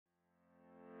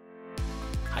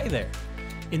Hi there!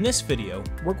 In this video,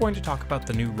 we're going to talk about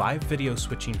the new live video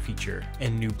switching feature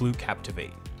in NewBlue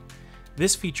Captivate.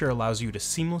 This feature allows you to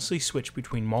seamlessly switch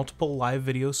between multiple live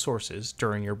video sources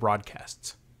during your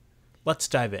broadcasts. Let's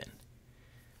dive in.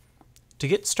 To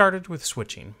get started with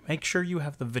switching, make sure you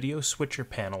have the video switcher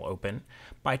panel open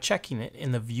by checking it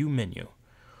in the View menu,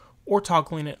 or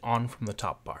toggling it on from the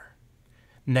top bar.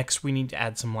 Next, we need to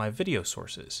add some live video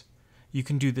sources. You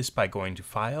can do this by going to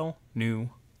File,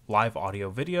 New, Live Audio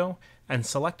Video, and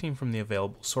selecting from the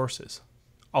available sources.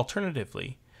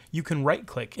 Alternatively, you can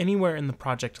right-click anywhere in the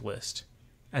project list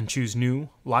and choose New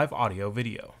Live Audio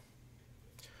Video.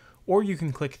 Or you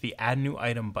can click the Add New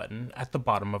Item button at the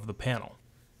bottom of the panel.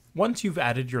 Once you've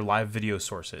added your live video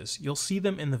sources, you'll see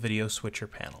them in the Video Switcher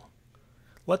panel.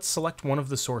 Let's select one of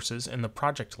the sources in the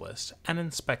project list and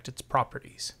inspect its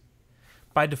properties.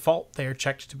 By default, they are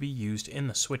checked to be used in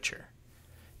the switcher.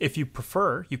 If you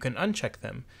prefer, you can uncheck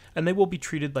them, and they will be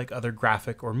treated like other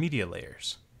graphic or media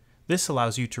layers. This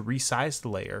allows you to resize the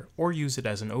layer or use it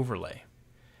as an overlay.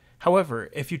 However,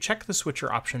 if you check the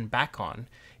switcher option back on,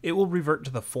 it will revert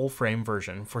to the full frame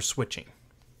version for switching.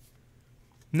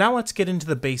 Now let's get into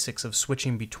the basics of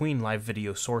switching between live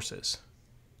video sources.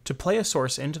 To play a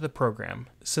source into the program,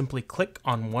 simply click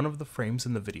on one of the frames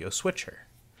in the video switcher,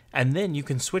 and then you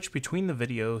can switch between the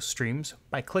video streams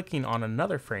by clicking on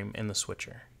another frame in the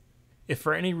switcher. If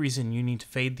for any reason you need to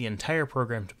fade the entire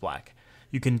program to black,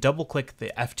 you can double-click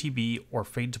the FTB or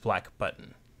Fade to Black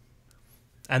button.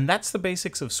 And that's the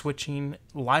basics of switching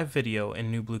live video in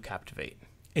NewBlue Captivate.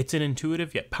 It's an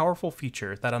intuitive yet powerful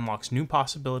feature that unlocks new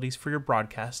possibilities for your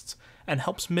broadcasts and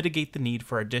helps mitigate the need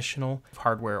for additional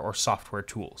hardware or software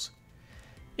tools.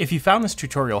 If you found this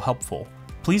tutorial helpful,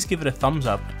 please give it a thumbs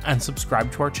up and subscribe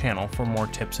to our channel for more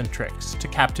tips and tricks to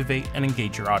captivate and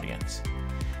engage your audience.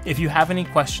 If you have any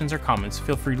questions or comments,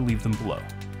 feel free to leave them below.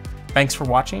 Thanks for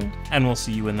watching, and we'll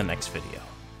see you in the next video.